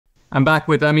I'm back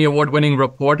with Emmy Award-winning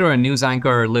reporter and news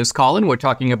anchor Liz Collin. We're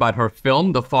talking about her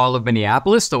film, The Fall of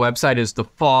Minneapolis. The website is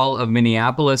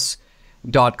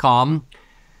thefallofminneapolis.com.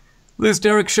 Liz,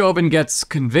 Derek Chauvin gets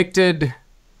convicted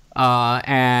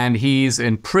and he's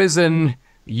in prison.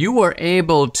 You were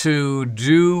able to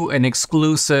do an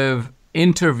exclusive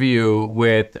interview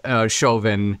with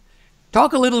Chauvin.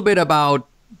 Talk a little bit about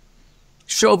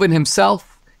Chauvin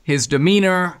himself, his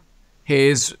demeanor,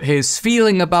 his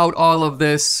feeling about all of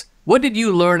this. What did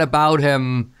you learn about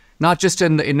him, not just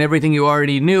in everything you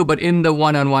already knew, but in the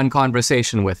one-on-one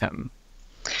conversation with him?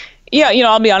 Yeah,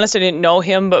 I'll be honest, I didn't know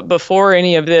him, but before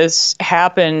any of this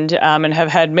happened, and have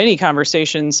had many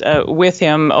conversations with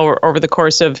him over the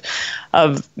course of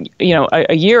a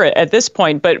year at this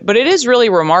point. But it is really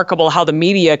remarkable how the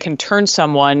media can turn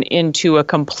someone into a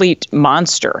complete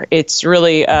monster. It's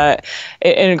really an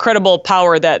incredible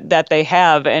power that they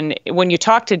have. And when you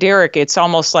talk to Derek, it's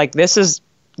almost like this is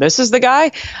the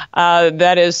guy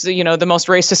that is, the most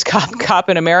racist cop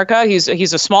in America. He's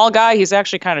a small guy. He's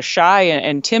actually kind of shy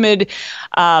and timid.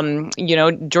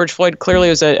 George Floyd clearly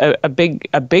was a big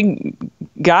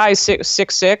guy,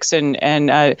 6'6",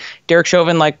 and Derek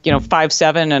Chauvin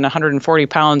 5'7" and 140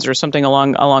 pounds or something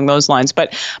along those lines.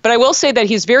 But I will say that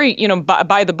he's very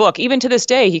by the book. Even to this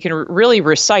day, he can really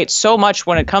recite so much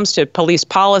when it comes to police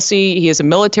policy. He has a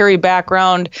military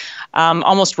background,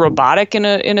 almost robotic in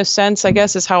a sense, I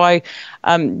guess, is how I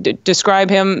describe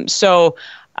him. So,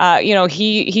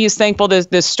 he is thankful that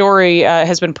this story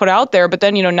has been put out there. But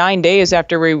then, 9 days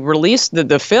after we released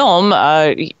the film,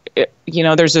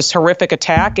 there's this horrific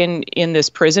attack in this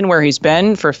prison where he's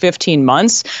been for 15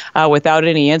 months without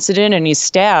any incident, and he's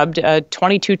stabbed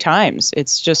 22 times.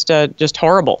 It's just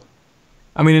horrible.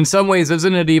 I mean, in some ways,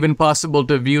 isn't it even possible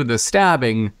to view the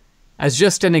stabbing as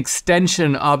just an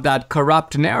extension of that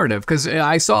corrupt narrative? Because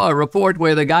I saw a report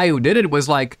where the guy who did it was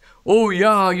like, oh,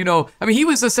 yeah, he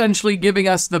was essentially giving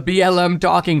us the BLM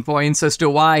talking points as to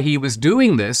why he was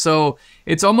doing this. So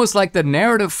it's almost like the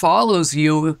narrative follows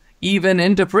you even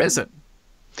into prison.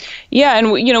 Yeah,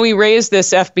 and we raised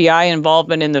this FBI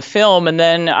involvement in the film, and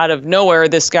then out of nowhere,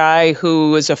 this guy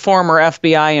who was a former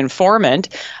FBI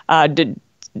informant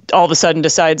all of a sudden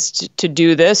decides to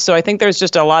do this. So I think there's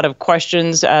just a lot of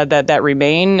questions that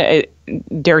remain.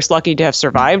 Derek's lucky to have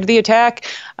survived the attack.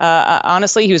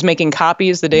 Honestly, he was making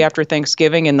copies the day after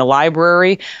Thanksgiving in the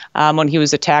library when he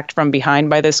was attacked from behind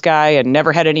by this guy, and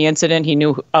never had any incident. He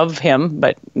knew of him,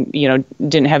 but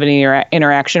didn't have any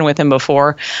interaction with him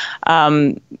before.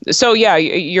 So yeah,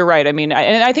 you're right. I mean,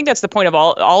 and I think that's the point of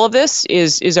all of this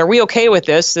is are we okay with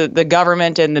this? The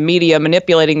government and the media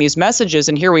manipulating these messages,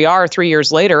 and here we are 3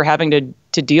 years later having to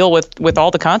deal with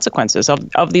all the consequences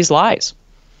of these lies.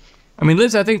 I mean,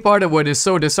 Liz, I think part of what is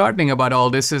so disheartening about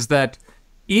all this is that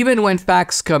even when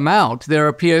facts come out, there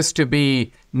appears to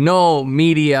be no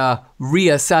media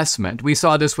reassessment. We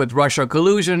saw this with Russia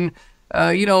collusion.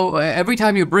 Every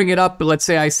time you bring it up, let's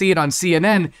say I see it on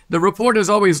CNN, the reporters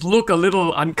always look a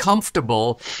little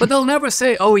uncomfortable, but they'll never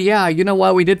say, oh yeah, you know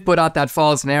what, we did put out that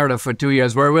false narrative for 2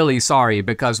 years. We're really sorry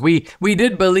because we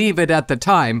did believe it at the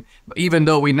time, even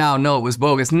though we now know it was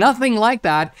bogus. Nothing like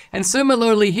that. And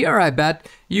similarly here, I bet,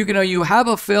 you have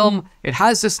a film, it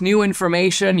has this new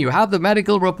information, you have the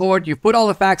medical report, you put all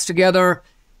the facts together.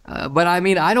 But I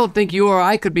mean, I don't think you or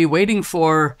I could be waiting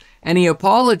for any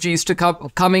apologies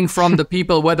coming from the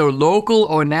people, whether local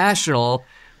or national,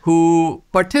 who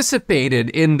participated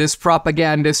in this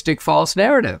propagandistic false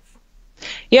narrative.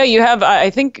 Yeah, you have,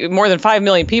 I think, more than 5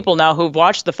 million people now who've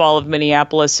watched The Fall of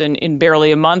Minneapolis in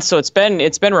barely a month. So it's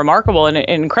been remarkable and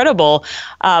incredible.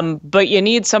 But you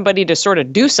need somebody to sort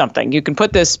of do something. You can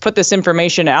put this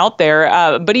information out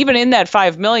there. But even in that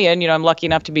 5 million, I'm lucky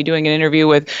enough to be doing an interview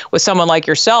with someone like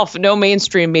yourself. No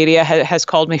mainstream media has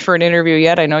called me for an interview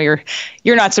yet. I know you're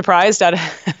not surprised out of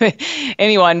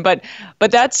anyone, but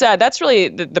that's really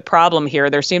the problem here.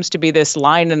 There seems to be this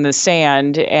line in the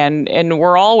sand, and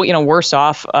we're all worse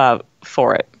off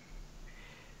for it.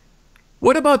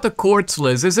 What about the courts,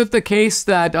 Liz? Is it the case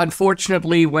that,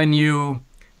 unfortunately, when you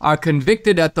are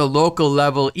convicted at the local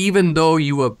level, even though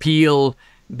you appeal,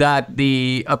 that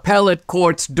the appellate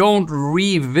courts don't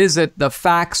revisit the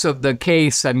facts of the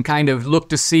case and kind of look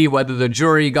to see whether the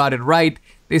jury got it right?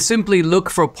 They simply look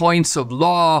for points of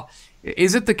law.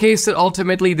 Is it the case that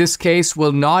ultimately this case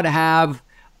will not have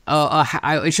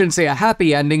I shouldn't say a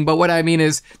happy ending, but what I mean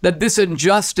is that this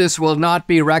injustice will not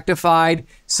be rectified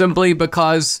simply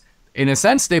because, in a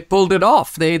sense, they pulled it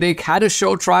off. They had a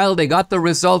show trial, they got the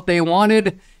result they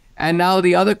wanted, and now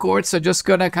the other courts are just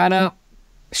going to kind of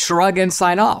shrug and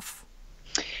sign off?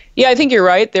 Yeah, I think you're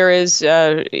right. There is,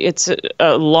 it's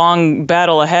a long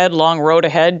battle ahead, long road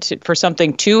ahead for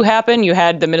something to happen. You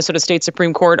had the Minnesota State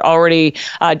Supreme Court already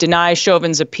deny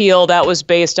Chauvin's appeal. That was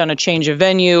based on a change of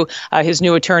venue. His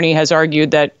new attorney has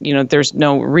argued that, there's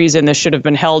no reason this should have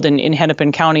been held in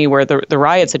Hennepin County where the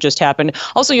riots had just happened.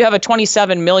 Also, you have a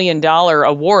 $27 million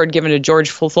award given to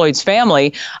George Floyd's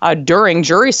family during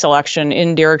jury selection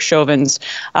in Derek Chauvin's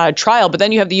trial. But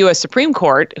then you have the U.S. Supreme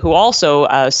Court, who also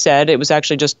said, it was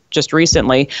actually just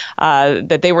recently,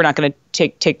 that they were not going to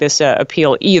take this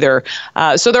appeal either.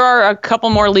 So there are a couple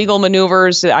more legal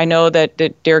maneuvers. I know that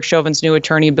Derek Chauvin's new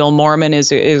attorney, Bill Moorman,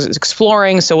 is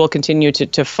exploring, so we'll continue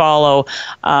to follow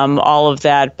all of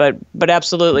that. But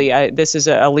absolutely, this is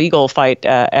a legal fight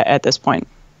at this point.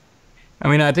 I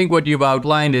mean, I think what you've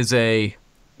outlined is a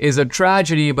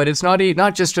tragedy, but it's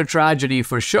not just a tragedy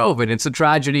for Chauvin. It's a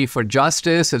tragedy for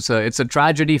justice. It's a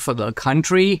tragedy for the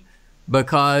country,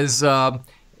 because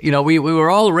we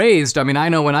were all raised. I mean, I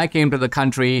know when I came to the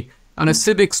country on a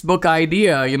civics book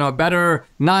idea, better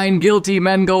 9 guilty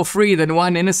men go free than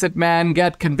 1 innocent man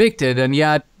get convicted. And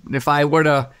yet, if I were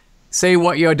to say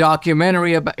what your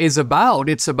documentary is about,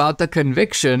 it's about the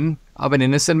conviction of an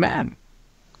innocent man.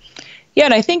 Yeah,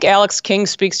 and I think Alex King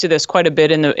speaks to this quite a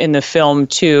bit in the film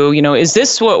too. Is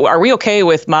this are we okay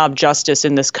with mob justice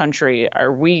in this country?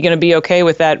 Are we going to be okay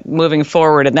with that moving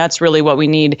forward? And that's really what we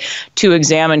need to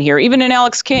examine here. Even in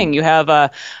Alex King, you have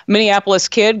a Minneapolis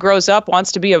kid, grows up,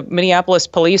 wants to be a Minneapolis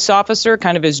police officer,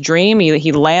 kind of his dream.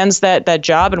 He lands that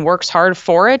job and works hard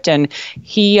for it. And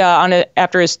he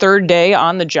after his 3rd day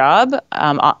on the job,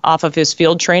 off of his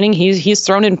field training, he's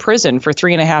thrown in prison for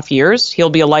 3.5 years. He'll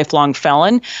be a lifelong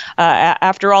felon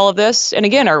after all of this. And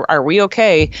again, are we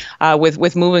okay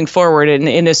with moving forward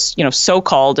in this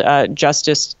so-called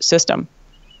justice system?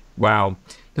 Wow.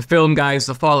 The film, guys,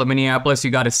 The Fall of Minneapolis,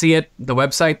 you got to see it. The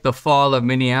website,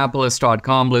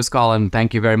 thefallofminneapolis.com. Liz Collin,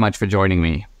 thank you very much for joining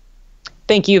me.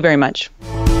 Thank you very much.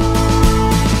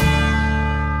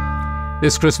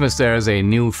 This Christmas, there is a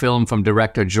new film from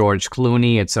director George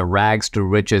Clooney. It's a rags to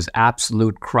riches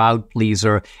absolute crowd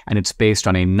pleaser, and it's based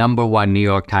on a #1 New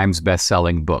York Times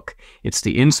best-selling book. It's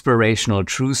the inspirational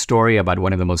true story about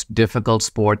one of the most difficult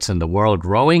sports in the world,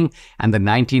 rowing, and the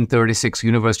 1936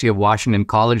 University of Washington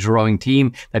College rowing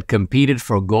team that competed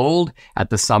for gold at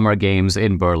the Summer Games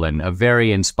in Berlin. A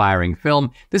very inspiring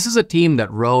film. This is a team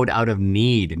that rowed out of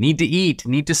need to eat,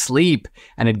 need to sleep,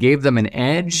 and it gave them an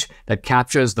edge that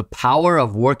captures the power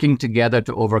of working together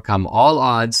to overcome all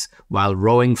odds while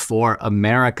rowing for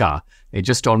America. They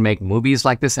just don't make movies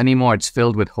like this anymore. It's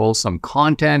filled with wholesome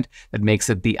content that makes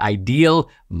it the ideal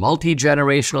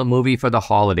multi-generational movie for the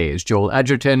holidays. Joel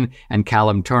Edgerton and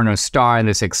Callum Turner star in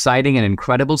this exciting and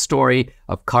incredible story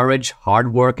of courage,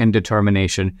 hard work, and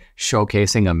determination,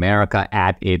 showcasing America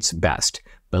at its best.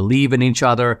 Believe in each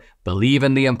other, believe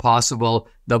in the impossible.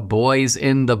 The Boys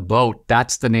in the Boat.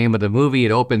 That's the name of the movie.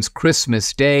 It opens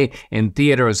Christmas Day in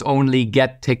theaters only.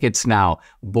 Get tickets now.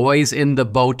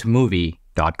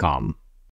 boysintheboatmovie.com.